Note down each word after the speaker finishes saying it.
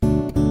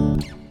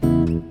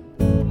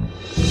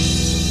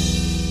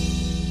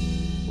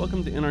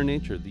Welcome to In Our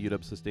Nature, the UW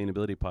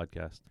Sustainability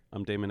Podcast.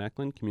 I'm Damon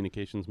Eklund,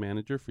 Communications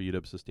Manager for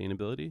UW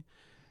Sustainability,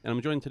 and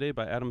I'm joined today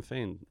by Adam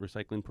Fain,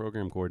 Recycling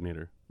Program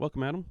Coordinator.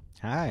 Welcome, Adam.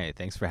 Hi,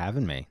 thanks for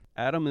having me.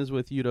 Adam is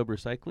with UW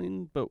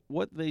Recycling, but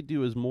what they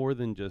do is more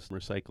than just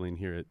recycling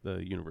here at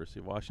the University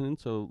of Washington.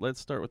 So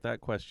let's start with that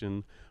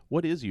question.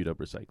 What is UW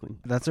Recycling?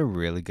 That's a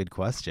really good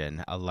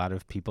question. A lot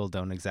of people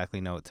don't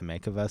exactly know what to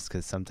make of us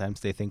because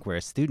sometimes they think we're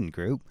a student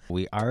group.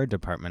 We are a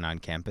department on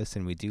campus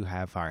and we do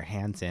have our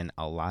hands in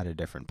a lot of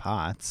different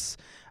pots.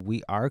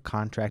 We are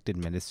contract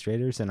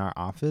administrators in our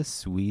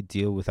office. We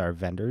deal with our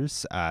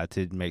vendors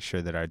to make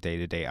sure that our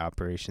day-to-day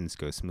operations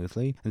go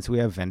smoothly. And so we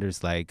have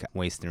vendors like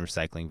waste and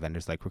recycling,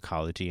 vendors like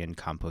Recology, and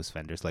compost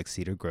vendors like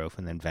Cedar Grove,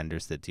 and then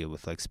vendors that deal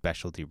with like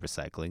specialty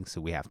recycling. So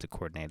we have to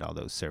coordinate all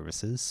those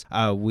services.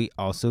 We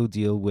also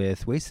deal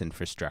with waste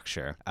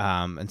infrastructure.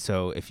 And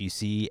so if you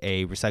see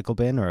a recycle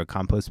bin or a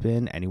compost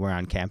bin anywhere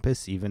on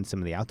campus, even some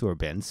of the outdoor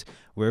bins,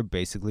 we're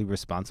basically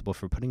responsible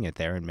for putting it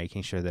there and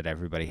making sure that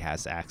everybody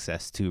has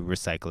access to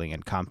recycling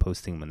and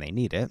composting when they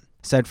need it.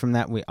 Aside from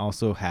that, we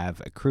also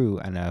have a crew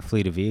and a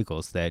fleet of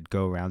vehicles that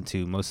go around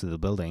to most of the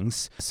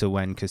buildings. So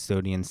when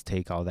custodians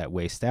take all that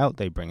waste out,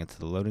 they bring it to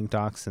the loading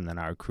docks, and then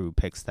our crew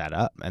picks that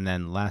up. And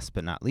then last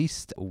but not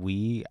least,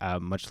 we,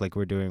 much like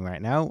we're doing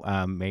right now,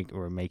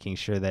 we're making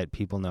sure that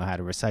people know how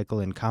to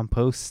recycle and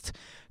compost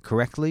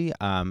correctly.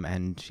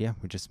 We're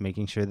just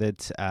making sure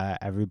that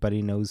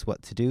everybody knows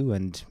what to do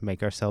and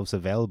make ourselves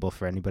available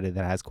for anybody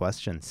that has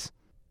questions.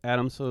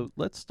 Adam, so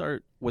let's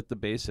start with the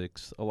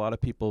basics. A lot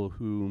of people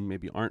who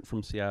maybe aren't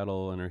from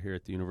Seattle and are here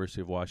at the University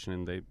of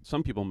Washington,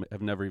 some people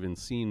have never even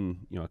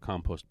seen, a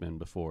compost bin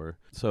before.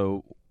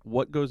 So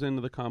what goes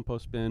into the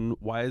compost bin?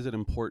 Why is it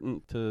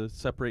important to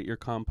separate your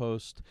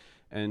compost?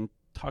 And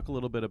talk a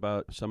little bit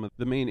about some of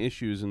the main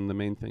issues and the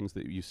main things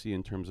that you see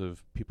in terms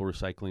of people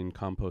recycling,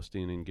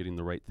 composting, and getting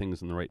the right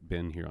things in the right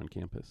bin here on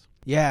campus.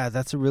 Yeah,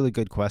 that's a really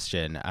good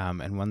question,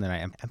 and one that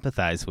I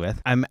empathize with.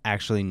 I'm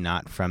actually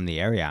not from the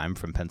area. I'm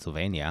from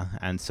Pennsylvania,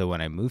 and so when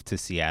I moved to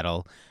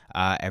Seattle,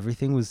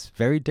 everything was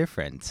very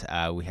different.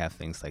 We have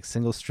things like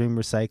single-stream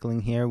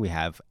recycling here. We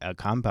have a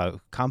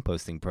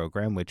composting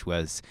program, which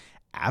was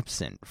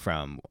absent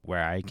from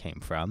where I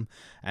came from.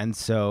 And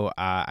so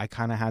I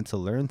kind of had to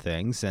learn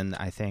things. And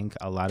I think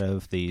a lot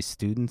of the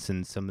students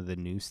and some of the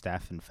new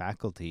staff and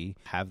faculty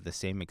have the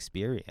same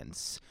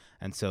experience.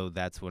 And so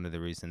that's one of the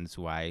reasons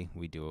why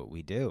we do what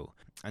we do.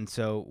 And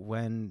so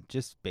when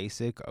just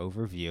basic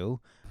overview,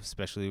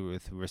 especially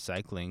with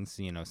recyclings,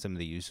 some of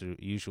the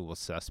usual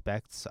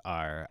suspects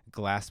are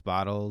glass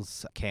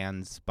bottles,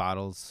 cans,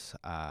 bottles,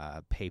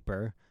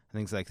 paper,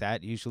 things like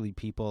that. Usually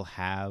people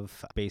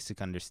have basic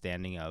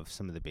understanding of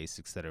some of the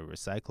basics that are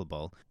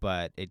recyclable,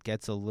 but it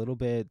gets a little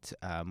bit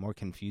more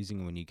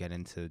confusing when you get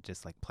into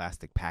just like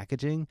plastic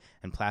packaging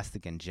and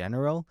plastic in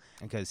general.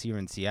 Because here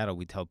in Seattle,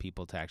 we tell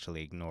people to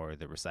actually ignore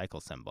the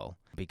recycle symbol,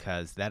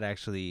 because that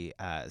actually,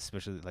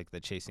 especially like the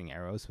chasing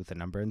arrows with the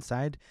number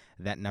inside,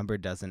 that number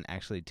doesn't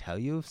actually tell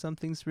you if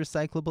something's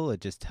recyclable.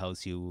 It just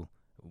tells you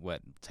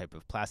what type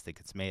of plastic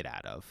it's made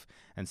out of.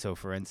 And so,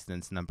 for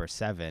instance, number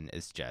 7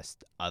 is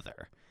just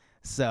other.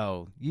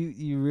 So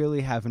you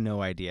really have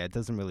no idea. It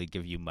doesn't really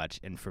give you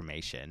much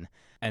information.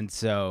 And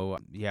so,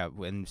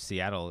 in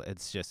Seattle,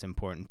 it's just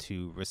important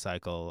to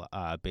recycle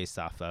based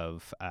off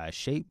of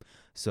shape.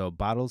 So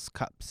bottles,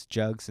 cups,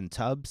 jugs, and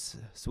tubs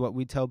is what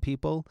we tell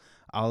people.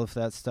 All of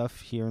that stuff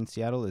here in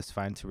Seattle is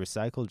fine to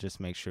recycle. Just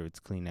make sure it's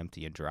clean,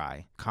 empty, and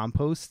dry.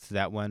 Compost,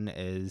 that's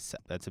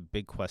a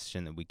big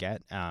question that we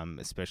get,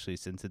 especially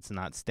since it's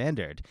not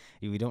standard.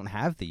 We don't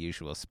have the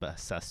usual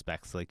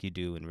suspects like you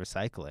do in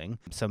recycling.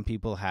 Some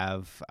people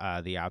have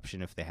the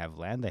option, if they have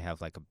land, they have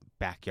like a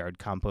backyard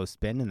compost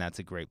bin, and that's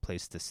a great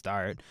place to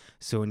start.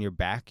 So in your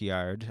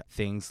backyard,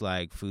 things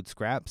like food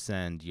scraps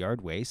and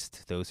yard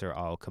waste, those are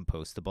all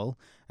compostable.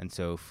 And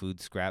so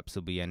food scraps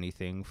will be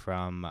anything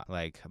from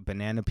like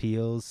banana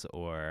peels,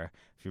 or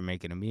if you're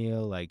making a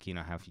meal, like,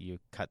 have you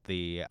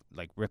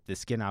rip the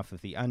skin off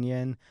of the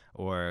onion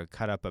or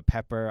cut up a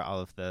pepper, all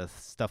of the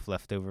stuff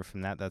left over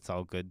from that's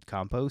all good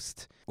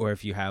compost. Or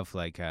if you have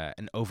like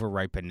an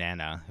overripe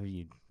banana,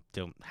 you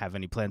don't have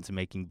any plans of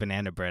making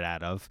banana bread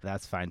out of,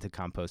 that's fine to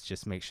compost.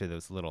 Just make sure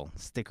those little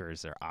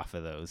stickers are off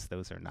of those.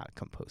 Those are not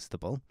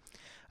compostable.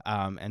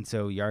 And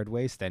so yard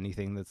waste,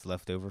 anything that's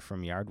left over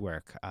from yard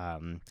work,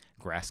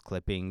 grass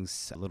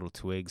clippings, little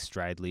twigs,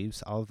 dried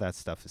leaves, all of that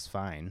stuff is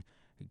fine.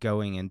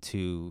 Going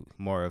into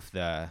more of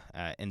the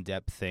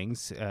in-depth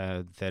things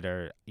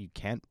you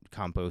can't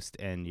compost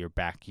in your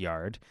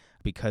backyard,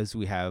 because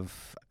we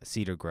have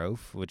Cedar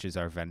Grove, which is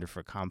our vendor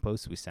for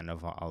compost. We send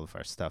all of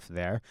our stuff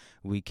there.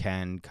 We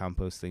can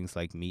compost things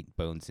like meat,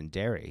 bones, and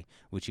dairy,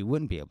 which you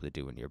wouldn't be able to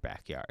do in your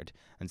backyard.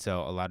 And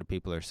so a lot of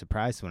people are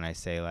surprised when I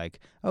say like,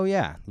 oh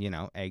yeah,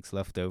 eggs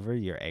left over,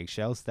 your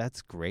eggshells,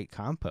 that's great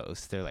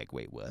compost. They're like,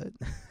 wait, what?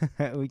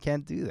 We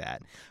can't do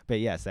that. But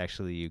yes,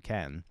 actually you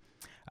can.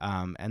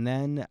 And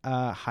then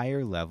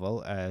higher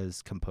level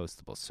as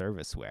compostable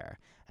serviceware.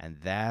 And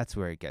that's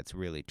where it gets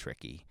really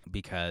tricky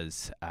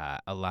because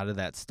a lot of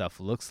that stuff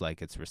looks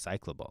like it's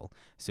recyclable.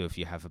 So if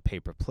you have a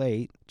paper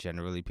plate,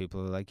 generally people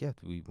are like, yeah,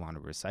 we want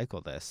to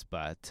recycle this.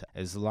 But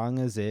as long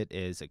as it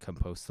is a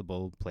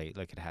compostable plate,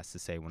 like it has to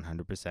say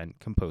 100%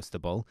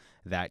 compostable,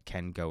 that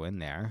can go in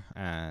there.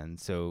 And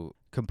so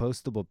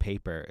compostable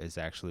paper is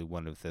actually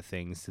one of the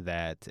things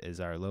that is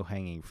our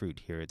low-hanging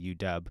fruit here at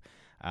UW.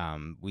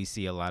 We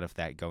see a lot of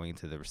that going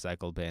to the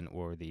recycle bin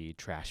or the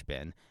trash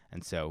bin.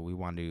 And so we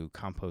want to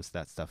compost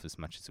that stuff as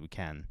much as we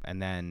can.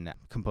 And then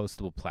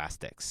compostable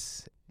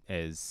plastics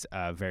is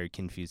very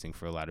confusing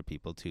for a lot of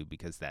people too,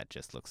 because that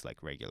just looks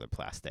like regular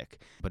plastic.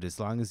 But as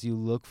long as you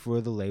look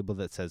for the label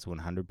that says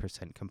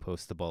 100%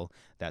 compostable,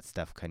 that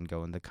stuff can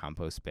go in the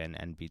compost bin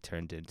and be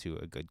turned into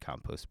a good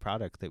compost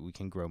product that we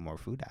can grow more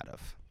food out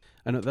of.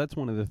 I know that's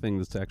one of the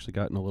things that's actually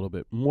gotten a little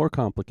bit more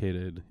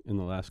complicated in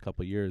the last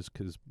couple of years,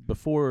 because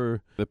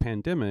before the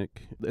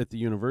pandemic at the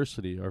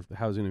university, our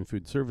housing and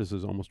food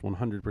services, almost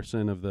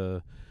 100% of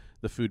the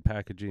food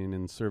packaging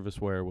and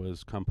serviceware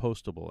was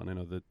compostable. And I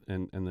know that,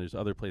 and there's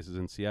other places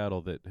in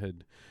Seattle that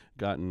had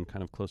gotten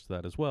kind of close to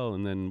that as well.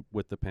 And then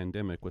with the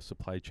pandemic, with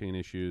supply chain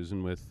issues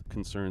and with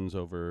concerns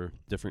over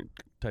different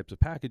types of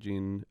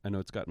packaging, I know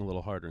it's gotten a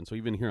little harder. And so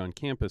even here on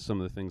campus,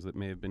 some of the things that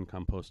may have been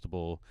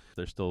compostable,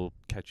 they're still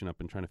catching up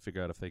and trying to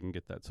figure out if they can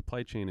get that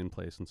supply chain in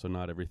place. And so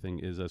not everything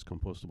is as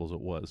compostable as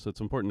it was. So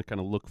it's important to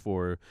kind of look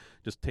for,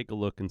 just take a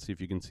look and see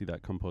if you can see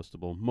that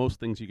compostable. Most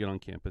things you get on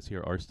campus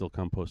here are still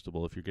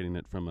compostable if you're getting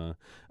it from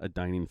a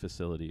dining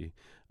facility.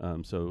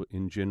 So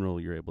in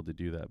general, you're able to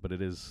do that. But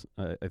it is,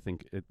 I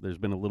think there's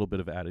been a little bit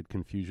of added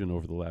confusion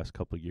over the last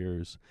couple of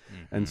years.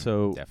 Mm-hmm, and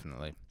so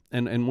definitely.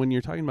 And when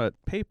you're talking about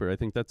paper, I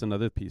think that's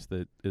another piece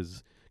that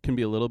can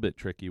be a little bit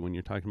tricky when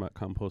you're talking about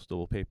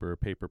compostable paper or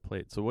paper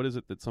plate. So what is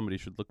it that somebody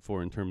should look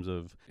for in terms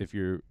of if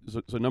you're,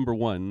 so number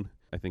one,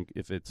 I think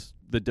if it's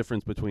the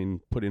difference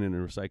between putting in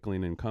and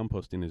recycling and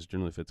composting is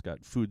generally if it's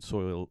got food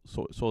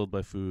soiled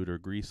by food or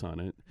grease on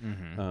it.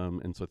 Mm-hmm.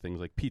 And so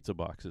things like pizza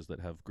boxes that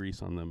have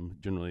grease on them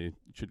generally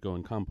should go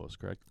in compost,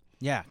 correct?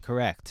 Yeah,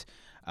 correct.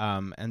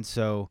 And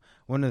so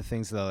one of the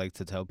things that I like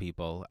to tell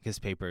people, because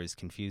paper is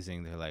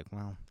confusing, they're like,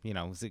 well,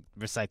 is it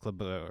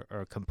recyclable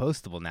or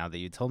compostable now that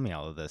you told me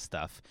all of this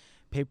stuff?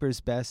 Paper's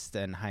best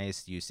and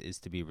highest use is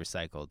to be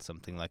recycled.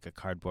 Something like a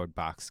cardboard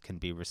box can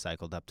be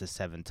recycled up to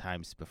 7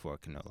 times before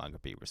it can no longer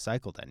be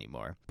recycled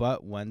anymore.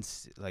 But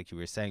once, like you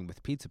were saying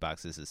with pizza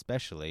boxes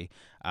especially,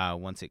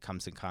 once it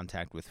comes in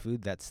contact with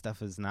food, that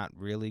stuff is not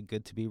really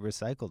good to be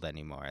recycled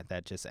anymore.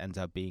 That just ends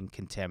up being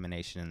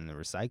contamination in the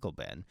recycle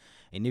bin.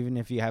 And even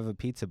if you have a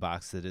pizza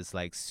box that is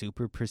like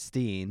super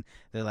pristine,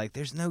 they're like,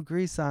 there's no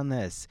grease on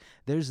this.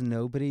 There's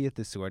nobody at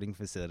the sorting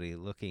facility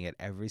looking at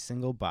every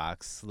single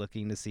box,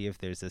 looking to see if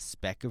there's a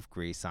speck of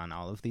grease on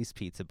all of these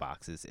pizza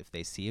boxes. If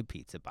they see a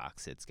pizza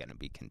box, it's going to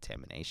be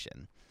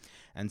contamination.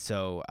 And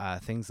so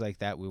things like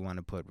that we want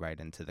to put right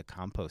into the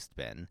compost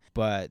bin.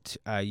 But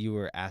you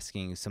were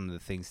asking some of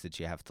the things that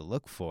you have to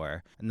look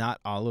for.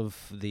 Not all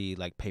of the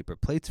paper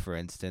plates, for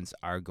instance,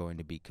 are going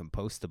to be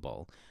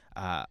compostable.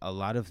 A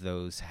lot of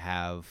those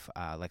have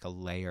a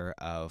layer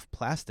of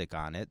plastic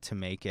on it to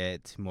make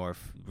it more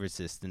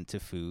resistant to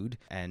food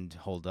and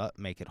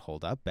make it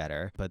hold up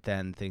better. But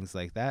then things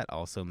like that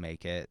also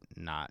make it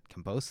not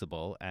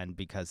compostable. And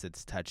because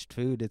it's touched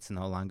food, it's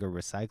no longer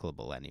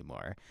recyclable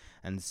anymore.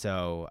 And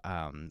so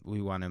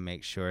we want to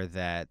make sure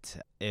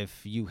that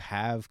if you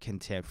have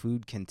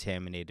food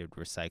contaminated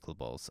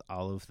recyclables,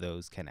 all of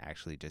those can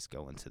actually just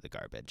go into the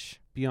garbage.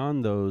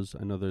 Beyond those,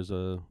 I know there's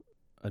a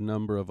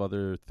number of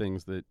other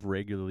things that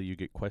regularly you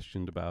get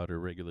questioned about or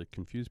regularly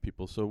confuse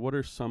people. So what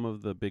are some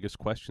of the biggest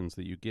questions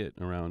that you get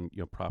around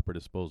proper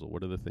disposal?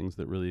 What are the things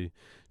that really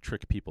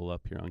trick people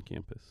up here on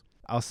campus?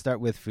 I'll start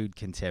with food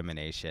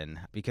contamination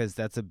because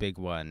that's a big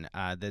one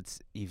that's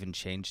even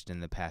changed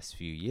in the past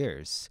few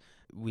years.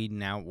 We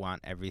now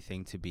want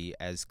everything to be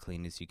as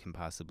clean as you can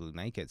possibly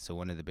make it. So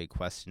one of the big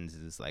questions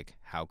is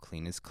how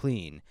clean is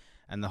clean?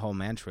 And the whole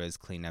mantra is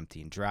clean,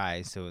 empty, and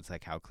dry. So it's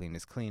how clean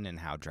is clean and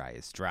how dry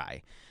is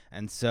dry.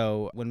 And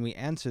so when we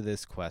answer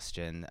this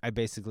question, I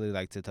basically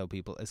like to tell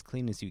people as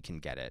clean as you can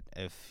get it.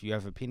 If you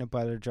have a peanut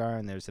butter jar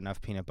and there's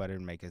enough peanut butter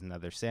to make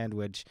another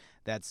sandwich,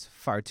 that's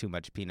far too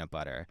much peanut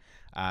butter.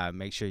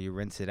 Make sure you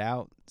rinse it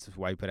out,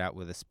 wipe it out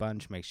with a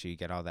sponge, make sure you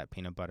get all that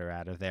peanut butter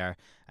out of there,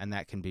 and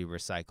that can be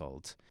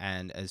recycled.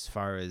 And as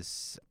far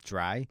as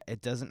dry,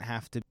 it doesn't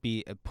have to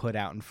be put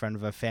out in front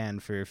of a fan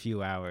for a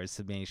few hours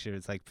to make sure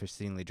it's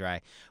pristinely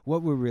dry.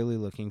 What we're really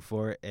looking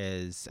for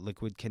is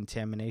liquid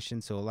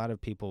contamination. So a lot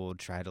of people will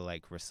try to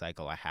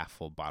recycle a half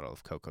full bottle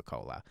of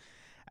Coca-Cola.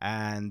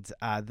 And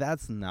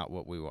that's not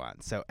what we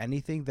want. So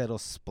anything that'll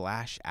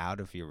splash out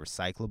of your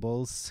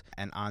recyclables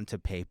and onto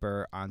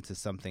paper, onto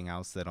something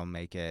else that'll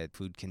make it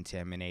food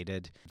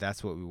contaminated,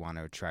 that's what we want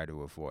to try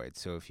to avoid.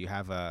 So if you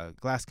have a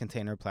glass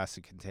container,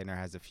 plastic container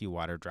has a few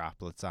water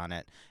droplets on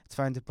it, it's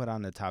fine to put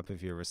on the top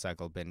of your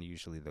recycle bin.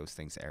 Usually those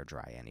things air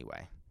dry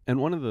anyway. And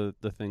one of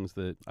the things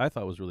that I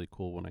thought was really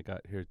cool when I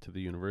got here to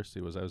the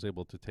university was I was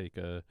able to take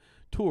a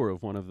tour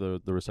of one of the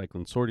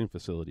recycling sorting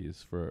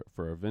facilities for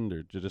our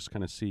vendor to just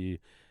kind of see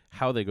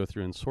how they go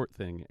through and sort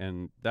thing.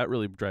 And that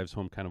really drives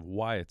home kind of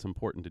why it's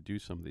important to do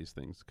some of these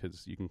things,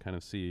 because you can kind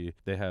of see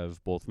they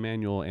have both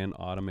manual and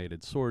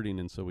automated sorting.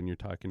 And so when you're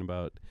talking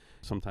about,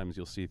 sometimes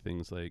you'll see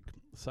things like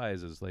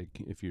sizes, like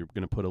if you're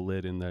going to put a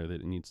lid in there, that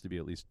it needs to be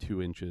at least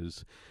 2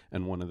 inches.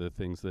 And one of the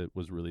things that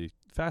was really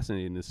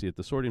fascinating to see at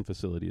the sorting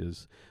facility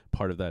is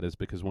part of that is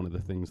because one of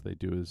the things they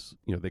do is,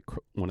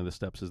 one of the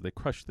steps is they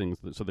crush things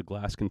so the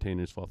glass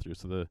containers fall through.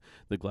 So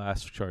the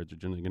glass shards are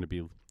generally going to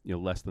be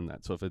less than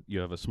that. So if you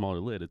have a smaller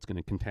lid, it's going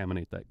to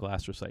contaminate that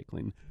glass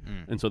recycling.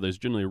 And so there's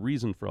generally a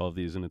reason for all of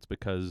these, and it's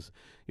because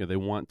they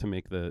want to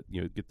make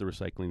get the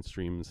recycling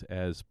streams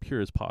as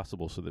pure as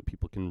possible so that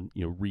people can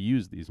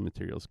reuse these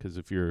materials. Because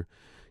if you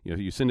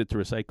send it to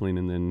recycling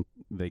and then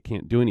they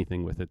can't do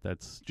anything with it,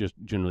 that's just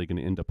generally going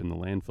to end up in the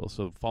landfill.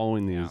 So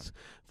following these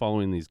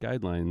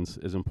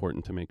guidelines is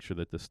important to make sure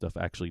that this stuff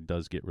actually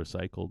does get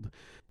recycled.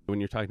 When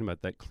you're talking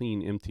about that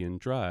clean, empty, and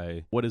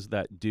dry, what does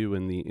that do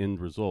in the end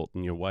result?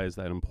 And why is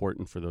that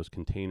important for those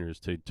containers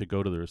to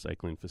go to the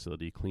recycling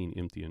facility clean,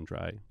 empty, and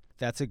dry?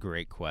 That's a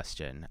great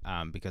question,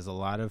 because a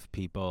lot of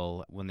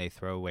people, when they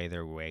throw away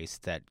their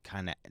waste, that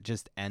kind of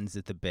just ends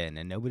at the bin,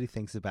 and nobody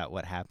thinks about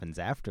what happens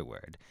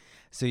afterward.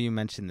 So you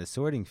mentioned the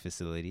sorting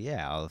facility.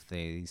 Yeah, all of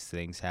these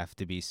things have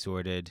to be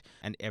sorted,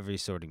 and every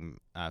sorting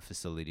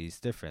facility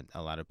is different.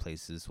 A lot of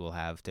places will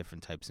have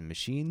different types of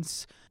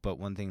machines, but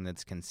one thing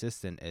that's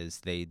consistent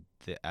is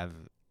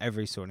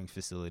every sorting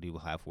facility will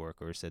have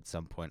workers at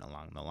some point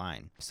along the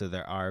line. So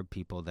there are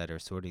people that are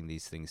sorting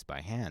these things by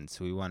hand.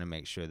 So we want to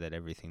make sure that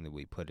everything that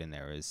we put in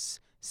there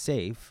is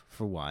safe,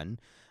 for one.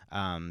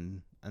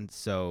 And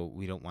so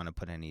we don't want to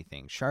put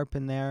anything sharp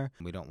in there.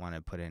 We don't want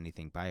to put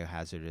anything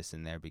biohazardous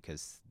in there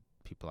because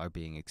people are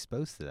being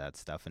exposed to that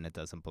stuff and it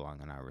doesn't belong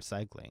in our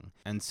recycling.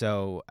 And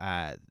so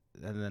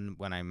and then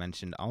when I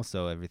mentioned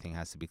also everything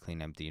has to be clean,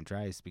 empty, and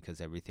dry, is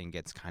because everything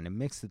gets kind of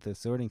mixed at the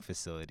sorting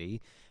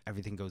facility.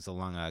 Everything goes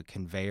along a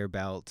conveyor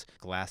belt.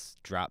 Glass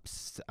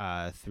drops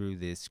through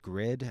this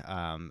grid,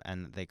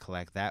 and they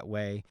collect that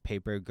way.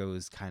 Paper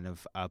goes kind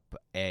of up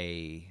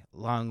a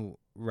long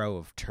row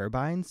of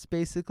turbines,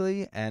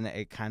 basically, and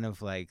it kind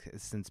of like,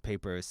 since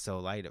paper is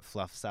so light, it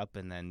fluffs up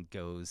and then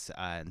goes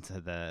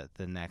into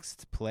the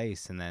next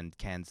place, and then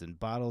cans and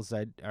bottles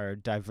are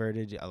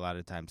diverted a lot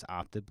of times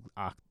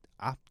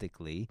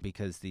optically,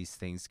 because these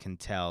things can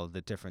tell the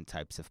different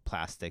types of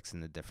plastics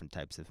and the different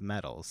types of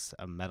metals.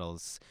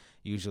 Metals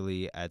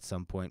usually at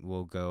some point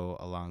will go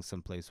along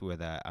someplace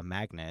with a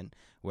magnet,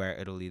 where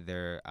it'll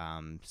either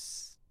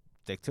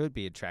stick to it,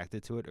 be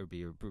attracted to it, or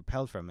be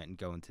repelled from it and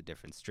go into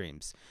different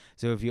streams.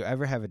 So if you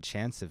ever have a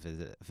chance to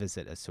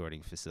visit a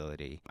sorting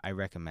facility, I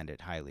recommend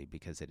it highly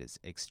because it is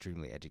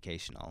extremely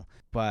educational.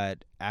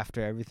 But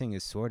after everything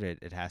is sorted,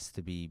 it has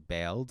to be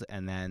baled,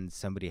 and then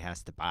somebody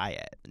has to buy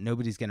it.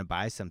 Nobody's going to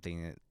buy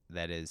something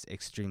that is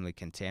extremely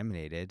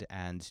contaminated,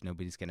 and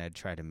nobody's going to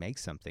try to make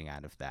something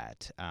out of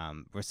that.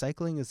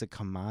 Recycling is a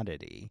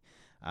commodity.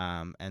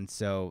 And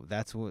so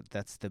that's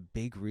the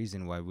big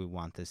reason why we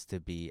want this to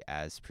be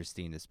as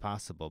pristine as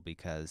possible,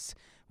 because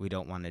we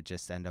don't want to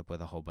just end up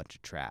with a whole bunch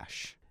of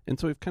trash. And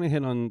so we've kind of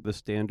hit on the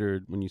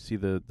standard. When you see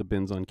the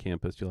bins on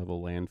campus, you'll have a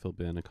landfill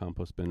bin, a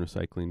compost bin,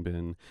 recycling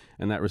bin,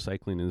 and that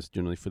recycling is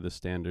generally for the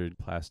standard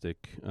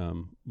plastic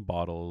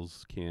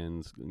bottles,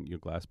 cans,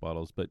 glass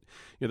bottles. But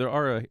there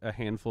are a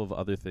handful of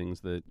other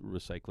things that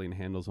recycling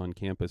handles on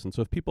campus. And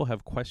so if people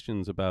have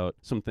questions about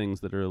some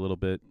things that are a little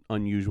bit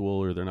unusual,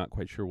 or they're not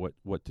quite sure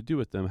what to do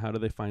with them, how do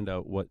they find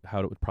out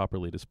how to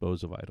properly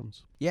dispose of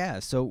items? Yeah,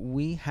 so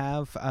we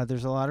have,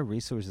 there's a lot of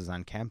resources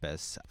on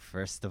campus.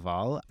 First of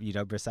all,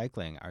 UW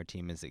Recycling. Our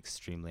team is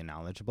extremely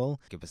knowledgeable.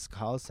 Give us a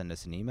call, send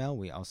us an email.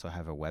 We also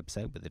have a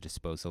website with a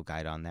disposal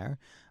guide on there.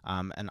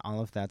 And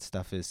all of that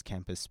stuff is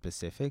campus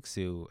specific,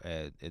 so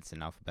it's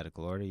in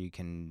alphabetical order. You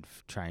can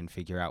try and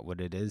figure out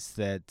what it is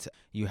that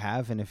you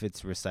have, and if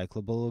it's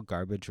recyclable,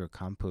 garbage, or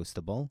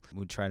compostable.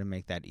 We try to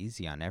make that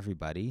easy on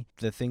everybody.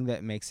 The thing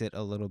that makes it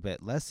a little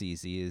bit less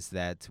easy is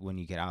that when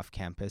you get off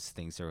campus,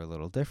 things are a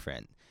little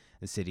different.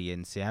 The city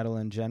in Seattle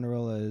in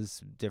general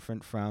is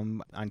different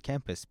from on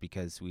campus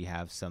because we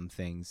have some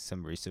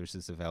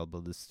resources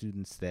available to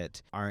students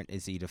that aren't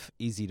as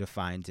easy to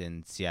find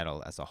in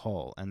Seattle as a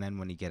whole. And then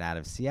when you get out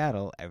of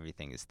Seattle,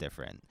 everything is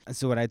different. And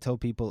so what I tell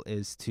people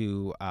is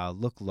to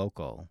look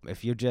local.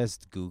 If you're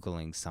just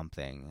Googling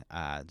something,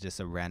 just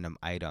a random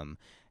item,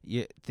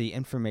 the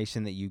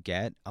information that you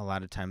get a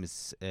lot of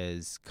times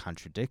is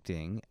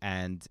contradicting,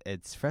 and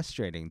it's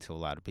frustrating to a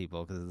lot of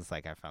people because it's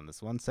like, I found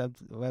this one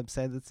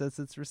website that says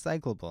it's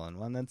recyclable and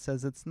one that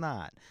says it's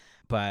not.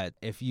 But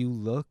if you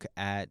look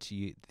at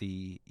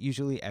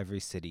usually every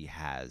city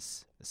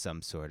has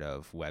some sort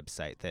of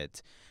website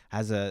that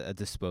has a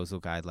disposal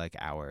guide like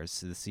ours.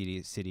 The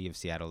city of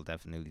Seattle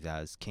definitely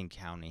does. King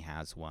County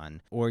has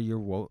one. Or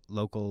your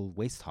local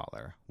waste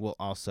hauler will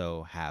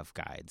also have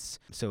guides.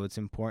 So it's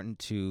important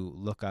to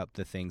look up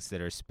the things that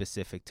are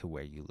specific to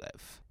where you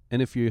live.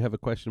 And if you have a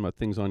question about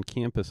things on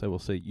campus, I will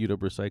say UW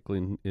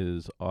Recycling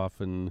is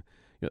often,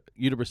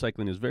 UW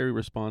Recycling is very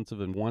responsive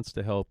and wants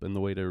to help, and the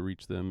way to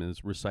reach them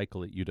is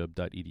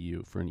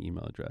recycle@uw.edu for an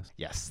email address.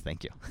 Yes,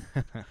 thank you.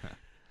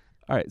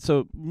 All right,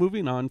 so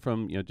moving on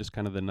from just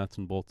kind of the nuts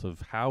and bolts of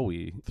how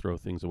we throw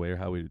things away or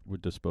how we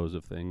would dispose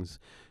of things,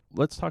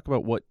 let's talk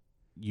about what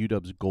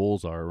UW's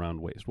goals are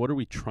around waste. What are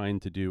we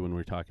trying to do when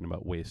we're talking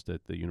about waste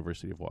at the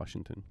University of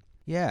Washington?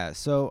 Yeah,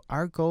 so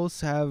our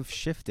goals have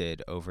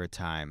shifted over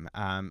time.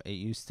 It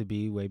used to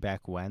be way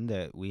back when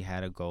that we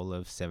had a goal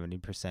of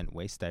 70%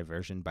 waste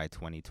diversion by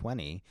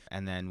 2020.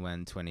 And then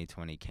when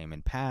 2020 came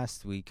and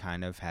passed, we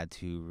kind of had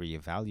to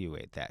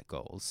reevaluate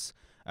those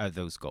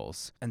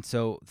goals. And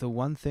so the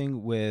one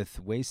thing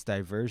with waste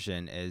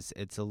diversion is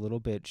it's a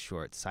little bit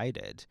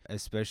short-sighted,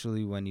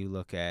 especially when you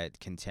look at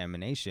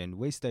contamination.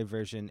 Waste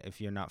diversion, if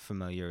you're not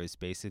familiar, is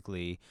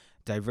basically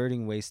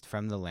diverting waste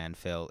from the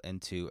landfill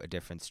into a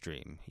different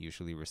stream,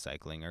 usually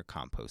recycling or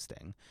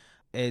composting.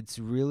 It's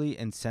really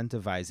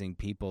incentivizing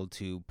people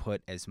to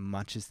put as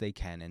much as they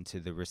can into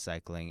the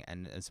recycling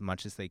and as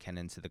much as they can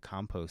into the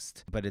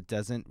compost, but it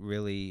doesn't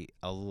really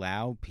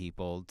allow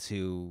people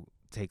to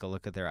take a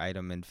look at their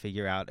item and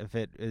figure out if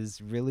it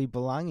is really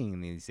belonging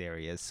in these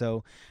areas.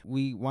 So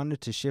we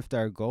wanted to shift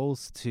our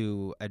goals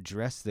to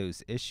address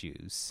those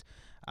issues.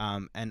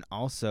 And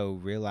also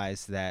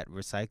realize that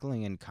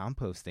recycling and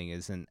composting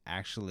isn't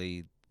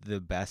actually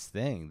the best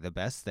thing. The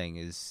best thing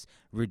is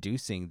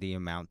reducing the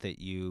amount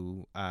that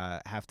you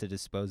have to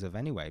dispose of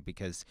anyway,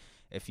 because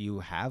if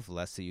you have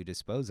less that you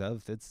dispose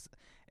of,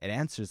 it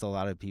answers a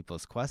lot of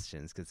people's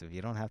questions, because if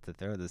you don't have to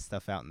throw this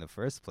stuff out in the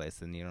first place,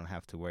 then you don't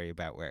have to worry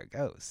about where it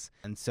goes.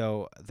 And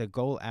so the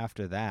goal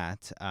after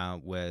that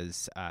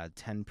was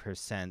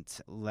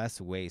 10%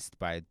 less waste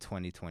by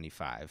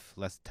 2025,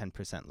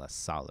 10% less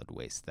solid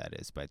waste, that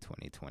is, by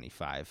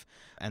 2025.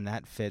 And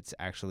that fits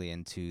actually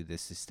into the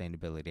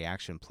Sustainability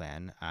Action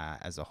Plan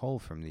as a whole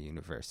from the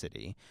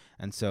university.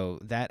 And so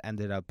that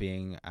ended up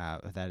being,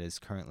 that is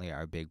currently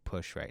our big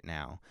push right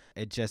now.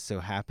 It just so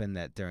happened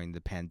that during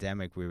the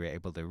pandemic, we were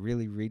able to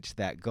really reach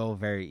that goal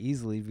very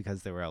easily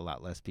because there were a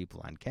lot less people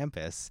on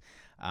campus.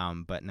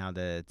 But now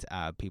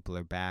that people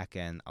are back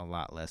and a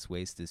lot less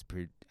waste is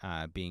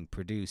being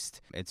produced,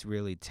 it's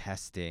really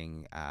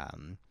testing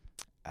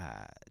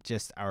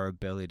just our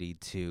ability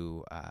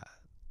to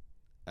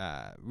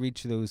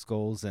reach those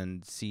goals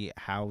and see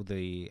how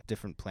the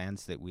different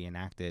plans that we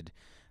enacted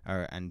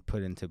and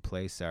put into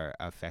place are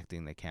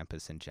affecting the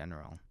campus in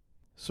general.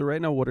 So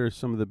right now, what are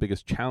some of the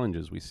biggest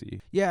challenges we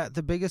see? Yeah,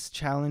 the biggest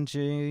challenge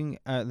is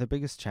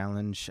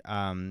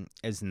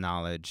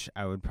knowledge,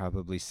 I would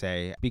probably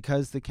say,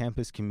 because the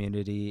campus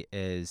community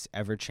is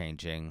ever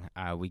changing.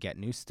 We get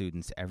new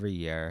students every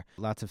year,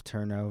 lots of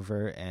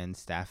turnover in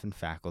staff and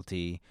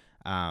faculty.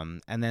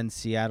 And then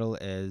Seattle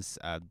is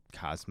a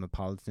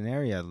cosmopolitan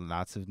area.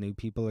 Lots of new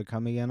people are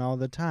coming in all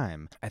the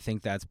time. I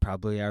think that's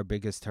probably our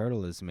biggest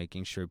hurdle, is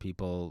making sure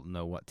people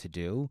know what to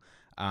do,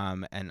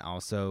 and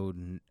also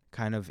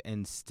kind of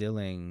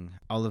instilling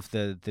all of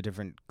the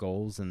different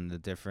goals and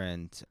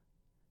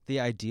the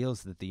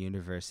ideals that the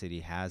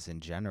university has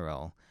in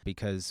general,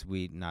 because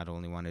we not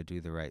only want to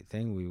do the right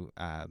thing,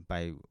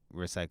 by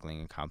recycling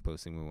and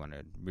composting, we want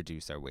to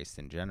reduce our waste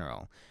in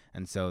general.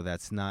 And so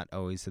that's not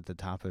always at the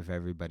top of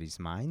everybody's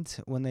mind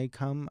when they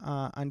come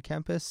on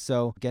campus.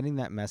 So getting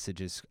that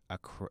message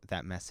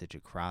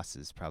across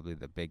is probably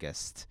the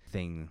biggest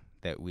thing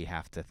that we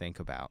have to think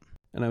about.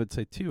 And I would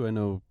say, too, I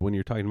know when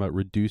you're talking about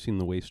reducing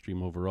the waste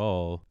stream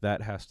overall,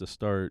 that has to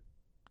start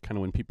kind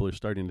of when people are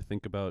starting to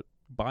think about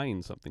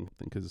buying something.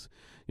 Because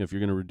if you're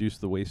going to reduce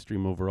the waste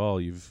stream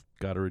overall, you've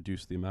got to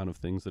reduce the amount of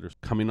things that are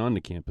coming onto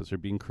campus or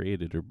being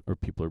created or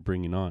people are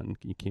bringing on.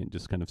 You can't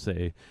just kind of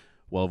say,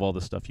 well, of all the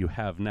stuff you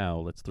have now,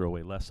 let's throw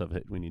away less of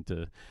it. We need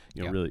to,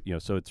 really,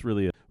 so it's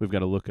really, we've got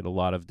to look at a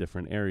lot of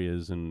different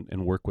areas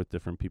and work with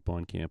different people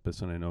on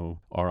campus. And I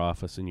know our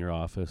office and your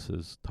office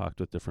has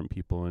talked with different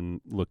people and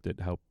looked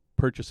at how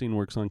purchasing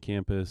works on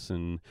campus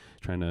and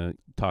trying to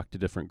talk to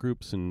different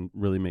groups and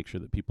really make sure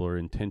that people are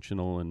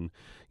intentional and,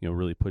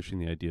 really pushing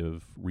the idea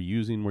of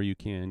reusing where you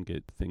can,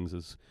 get things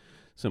as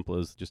simple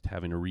as just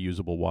having a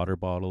reusable water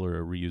bottle or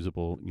a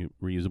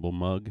reusable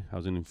mug.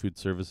 Housing and Food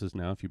Services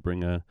now, if you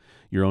bring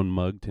your own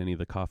mug to any of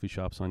the coffee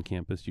shops on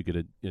campus, you get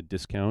a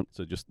discount.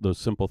 So just those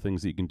simple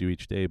things that you can do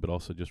each day, but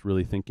also just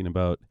really thinking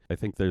about, I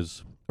think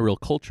there's a real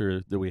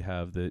culture that we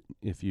have that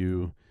if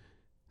you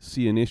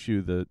see an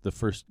issue, the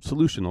first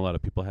solution a lot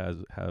of people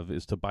have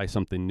is to buy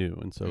something new.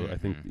 And so I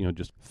think,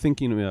 just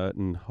thinking about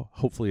and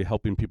hopefully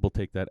helping people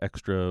take that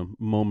extra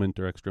moment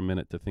or extra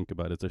minute to think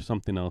about, is there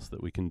something else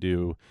that we can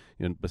do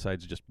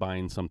besides just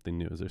buying something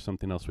new? Is there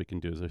something else we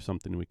can do? Is there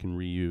something we can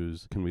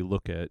reuse? Can we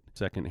look at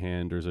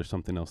secondhand, or is there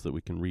something else that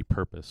we can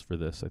repurpose for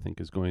this? I think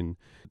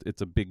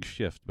it's a big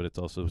shift, but it's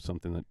also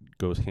something that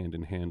goes hand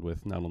in hand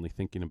with not only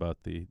thinking about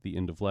the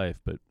end of life,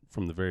 but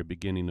from the very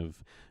beginning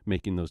of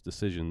making those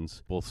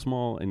decisions, both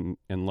small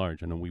and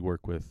large. I know we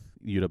work with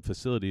UW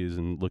facilities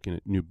and looking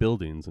at new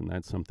buildings, and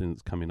that's something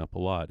that's coming up a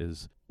lot,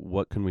 is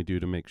what can we do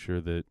to make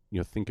sure that,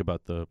 think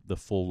about the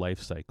full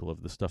life cycle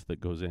of the stuff that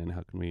goes in.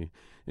 How can we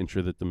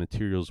ensure that the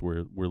materials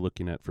we're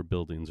looking at for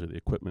buildings or the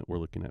equipment we're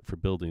looking at for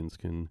buildings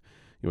can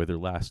either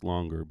last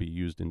longer or be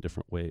used in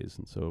different ways?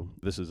 And so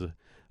this is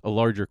a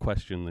larger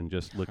question than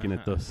just looking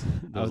at those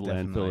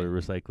landfill or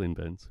recycling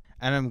bins.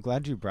 And I'm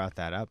glad you brought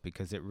that up,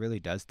 because it really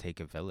does take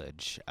a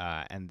village.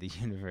 And the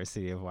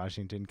University of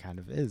Washington kind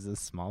of is a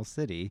small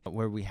city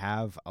where we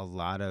have a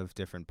lot of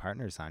different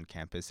partners on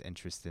campus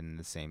interested in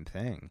the same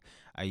thing.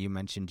 You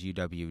mentioned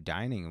UW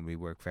Dining, and we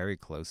work very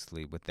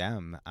closely with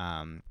them,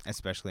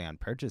 especially on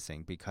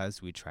purchasing,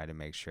 because we try to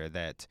make sure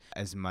that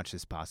as much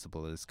as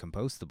possible is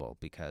compostable,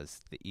 because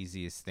the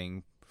easiest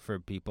thing for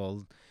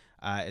people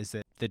is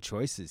that the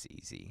choice is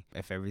easy.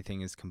 If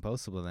everything is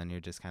compostable, then you're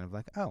just kind of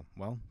like, oh,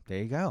 well, there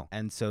you go.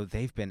 And so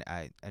they've been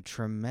a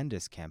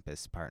tremendous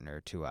campus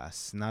partner to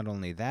us. Not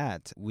only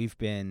that, we've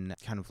been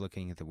kind of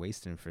looking at the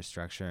waste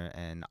infrastructure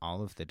and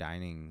all of the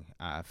dining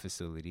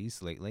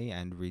facilities lately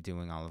and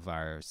redoing all of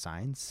our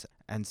signs.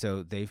 And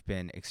so they've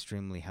been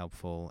extremely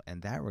helpful in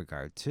that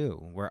regard, too.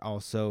 We're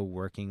also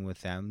working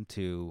with them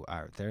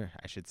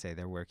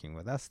they're working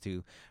with us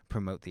to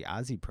promote the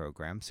Aussie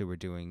program. So we're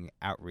doing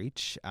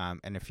outreach.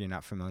 And if you're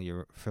not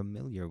familiar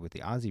with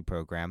the Aussie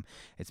program,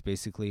 it's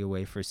basically a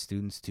way for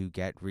students to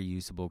get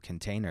reusable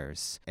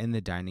containers in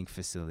the dining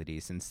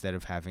facilities instead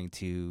of having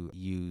to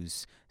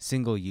use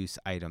single-use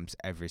items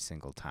every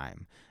single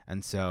time.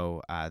 And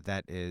so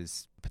that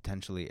is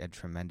potentially a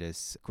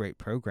tremendous, great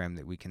program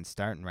that we can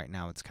start. And right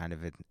now it's kind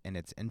of in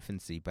its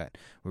infancy, but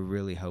we're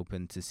really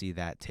hoping to see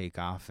that take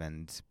off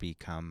and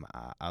become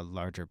a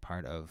larger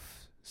part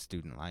of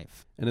student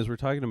life. And as we're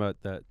talking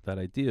about that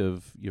idea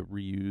of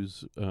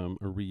reuse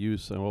or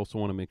reuse, I also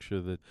want to make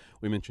sure that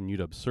we mention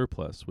UW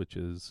Surplus, which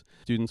is,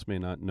 students may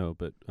not know,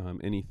 but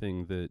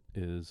anything that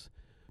is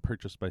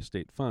purchased by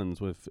state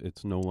funds, if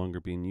it's no longer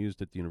being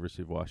used at the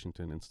University of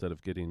Washington, instead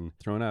of getting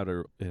thrown out,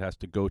 or it has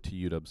to go to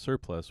UW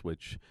Surplus,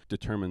 which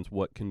determines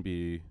what can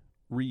be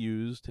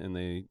reused, and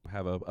they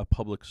have a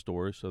public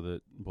store so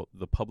that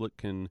the public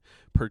can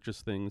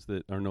purchase things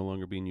that are no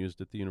longer being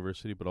used at the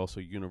university, but also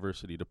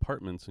university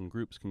departments and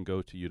groups can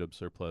go to UW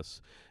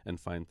Surplus and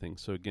find things.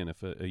 So again,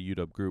 if a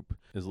UW group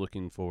is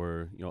looking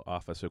for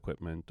office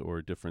equipment or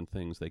different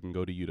things, they can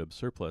go to UW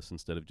Surplus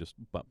instead of just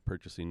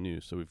purchasing new.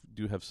 So we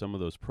do have some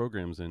of those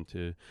programs in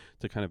to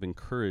kind of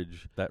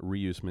encourage that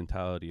reuse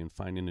mentality and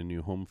finding a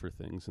new home for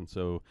things. And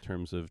so in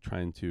terms of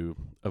trying to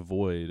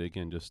avoid,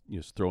 again, just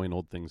throwing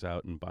old things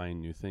out and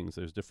buying new things,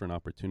 there's different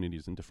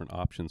opportunities and different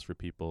options for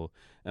people.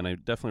 And I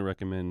definitely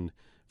recommend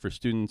for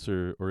students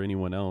or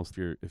anyone else,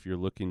 if you're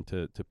looking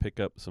to pick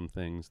up some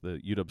things, the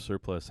UW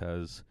Surplus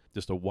has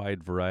just a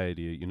wide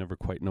variety. You never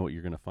quite know what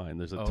you're going to find.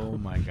 There's Oh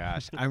my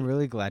gosh. I'm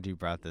really glad you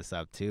brought this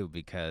up too,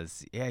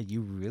 because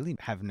you really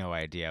have no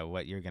idea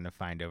what you're going to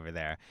find over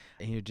there.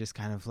 And you're just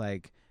kind of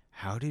like,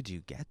 how did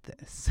you get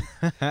this?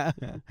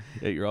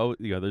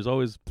 There's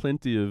always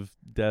plenty of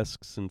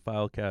desks and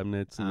file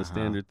cabinets and the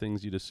standard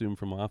things you'd assume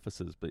from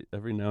offices, but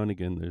every now and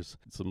again there's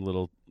some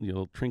little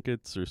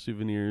trinkets or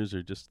souvenirs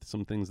or just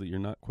some things that you're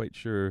not quite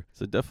sure.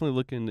 So definitely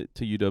look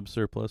into UW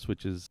Surplus,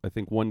 which is, I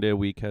think, one day a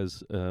week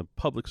has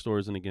public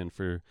stores, and again,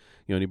 for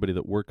anybody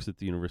that works at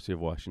the University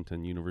of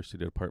Washington,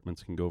 university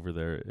departments can go over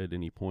there at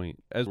any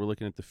point. As we're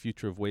looking at the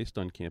future of waste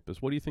on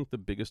campus, what do you think the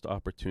biggest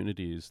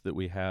opportunities that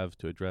we have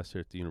to address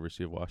here at the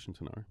University of Washington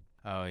are?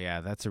 Oh,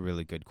 yeah, that's a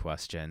really good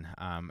question.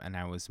 And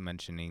I was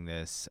mentioning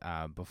this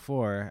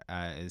before,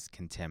 is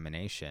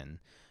contamination.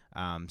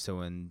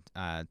 So in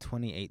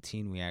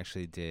 2018, we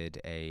actually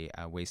did a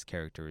waste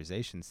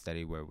characterization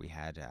study where we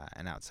had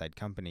an outside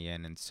company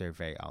in and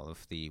survey all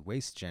of the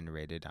waste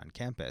generated on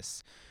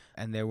campus.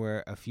 And there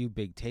were a few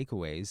big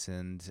takeaways,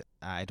 and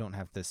I don't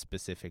have the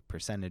specific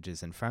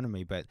percentages in front of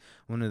me, but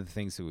one of the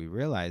things that we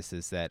realized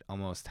is that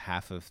almost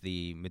half of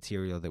the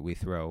material that we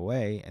throw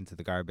away into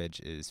the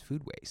garbage is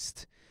food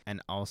waste. And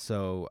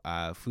also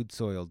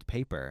food-soiled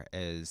paper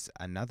is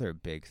another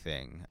big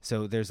thing.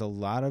 So there's a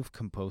lot of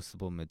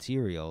compostable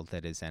material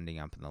that is ending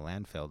up in the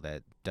landfill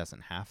that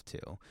doesn't have to.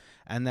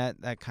 And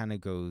that kind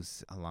of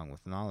goes along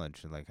with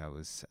knowledge. Like I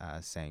was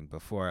saying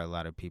before, a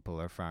lot of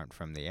people are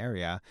from the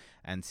area,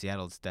 and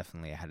Seattle's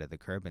definitely ahead of the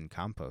curve in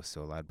compost,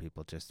 so a lot of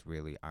people just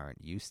really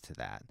aren't used to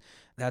that.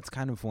 That's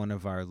kind of one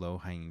of our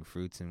low-hanging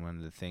fruits, and one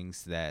of the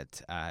things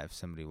that if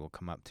somebody will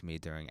come up to me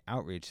during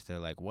outreach, they're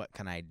like, what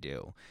can I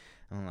do?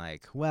 I'm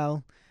like,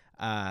 well,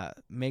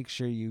 make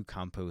sure you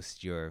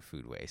compost your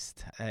food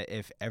waste.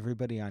 If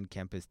everybody on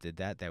campus did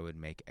that, that would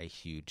make a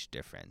huge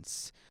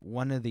difference.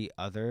 One of the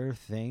other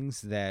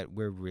things that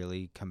we're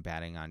really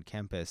combating on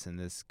campus, and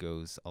this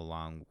goes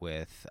along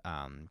with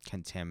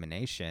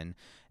contamination,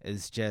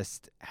 is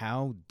just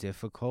how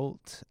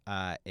difficult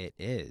it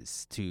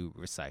is to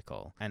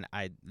recycle. And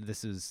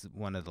this is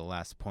one of the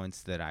last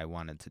points that I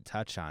wanted to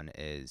touch on,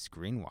 is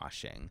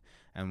greenwashing.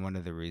 And one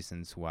of the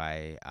reasons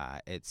why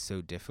it's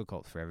so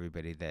difficult for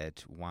everybody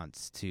that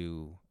wants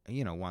to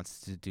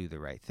do the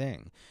right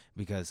thing,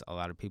 because a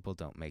lot of people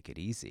don't make it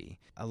easy.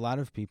 A lot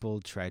of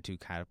people try to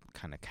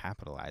kind of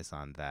capitalize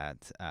on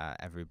that.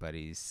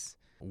 Everybody's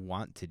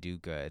want to do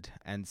good.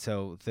 And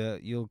so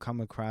you'll come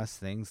across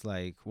things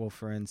like, well,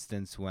 for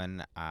instance,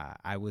 when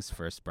I was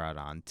first brought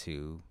on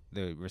to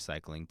the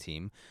recycling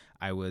team,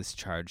 I was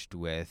charged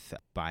with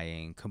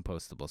buying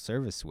compostable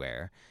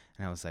serviceware.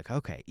 And I was like,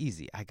 okay,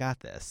 easy, I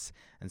got this.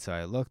 And so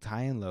I looked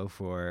high and low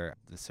for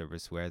the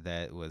serviceware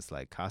that was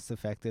like cost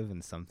effective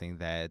and something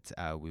that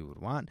we would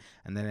want.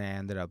 And then I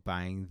ended up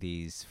buying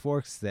these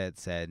forks that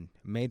said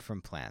made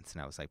from plants.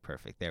 And I was like,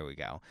 perfect, there we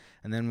go.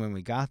 And then when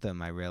we got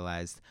them, I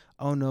realized,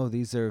 oh no,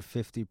 these are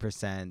 50%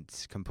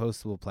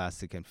 compostable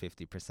plastic and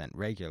 50%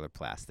 regular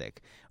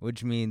plastic,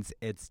 which means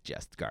it's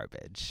just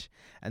garbage.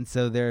 And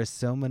so there are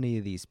so many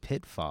of these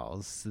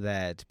pitfalls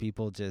that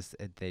people just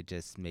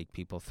make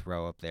people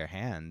throw up their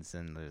hands,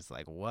 and there's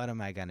like, what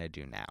am I going to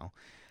do now?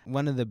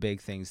 One of the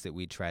big things that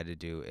we try to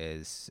do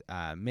is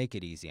make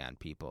it easy on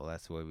people.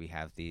 That's why we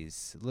have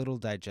these little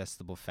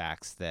digestible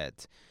facts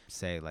that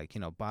say, like,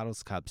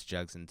 bottles, cups,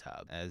 jugs, and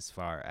tubs as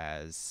far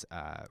as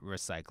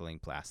recycling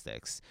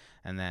plastics.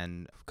 And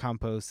then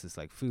compost is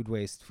like food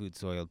waste, food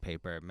soiled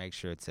paper. Make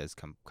sure it says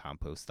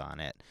compost on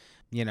it.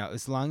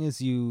 As long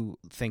as you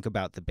think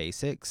about the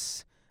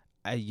basics,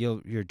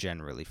 you're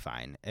generally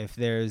fine. If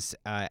there's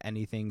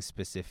anything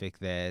specific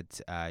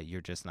that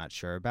you're just not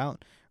sure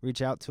about,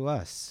 reach out to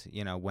us.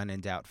 When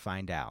in doubt,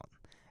 find out,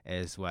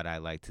 is what I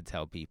like to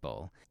tell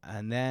people.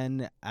 And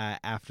then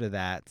after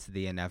that,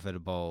 the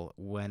inevitable,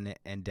 when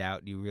in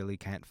doubt, you really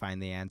can't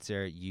find the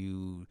answer,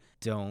 you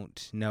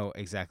don't know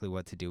exactly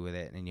what to do with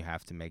it, and you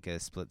have to make a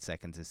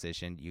split-second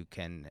decision, you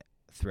can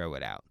throw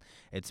it out.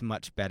 It's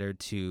much better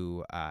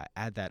to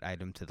add that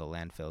item to the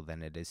landfill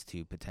than it is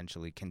to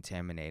potentially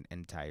contaminate an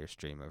entire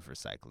stream of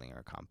recycling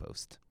or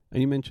compost. And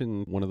you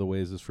mentioned one of the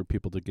ways is for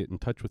people to get in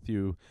touch with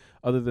you.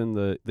 Other than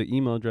the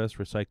email address,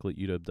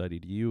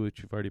 recycle@uw.edu, which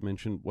you've already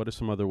mentioned, what are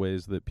some other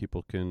ways that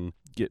people can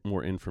get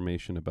more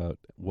information about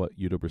what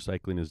UW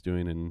Recycling is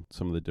doing and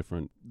some of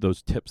the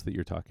those tips that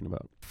you're talking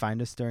about? Find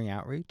us during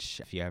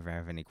outreach. If you ever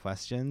have any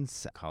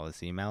questions, call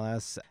us, email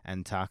us,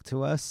 and talk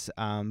to us.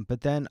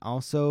 But then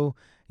also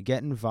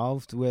get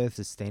involved with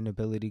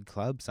sustainability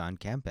clubs on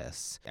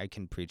campus. I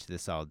can preach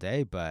this all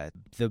day, but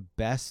the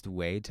best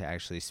way to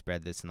actually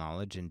spread this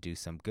knowledge and do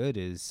some good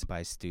is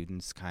by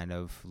students kind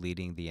of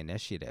leading the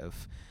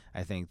initiative.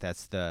 I think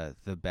that's the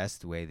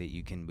best way that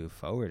you can move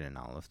forward in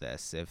all of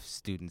this. If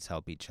students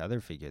help each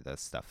other figure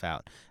this stuff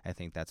out, I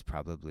think that's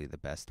probably the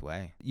best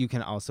way. You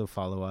can also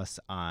follow us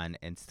on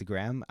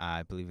Instagram.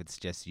 I believe it's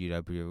just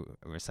UW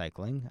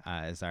Recycling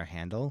is our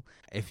handle.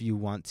 If you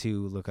want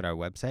to look at our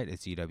website,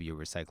 it's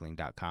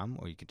uwrecycling.com,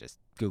 or you can just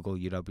Google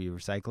UW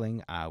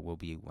Recycling. Will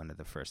be one of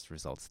the first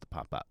results to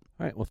pop up.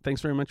 All right. Well,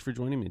 thanks very much for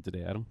joining me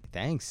today, Adam.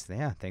 Thanks.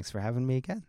 Yeah, thanks for having me again.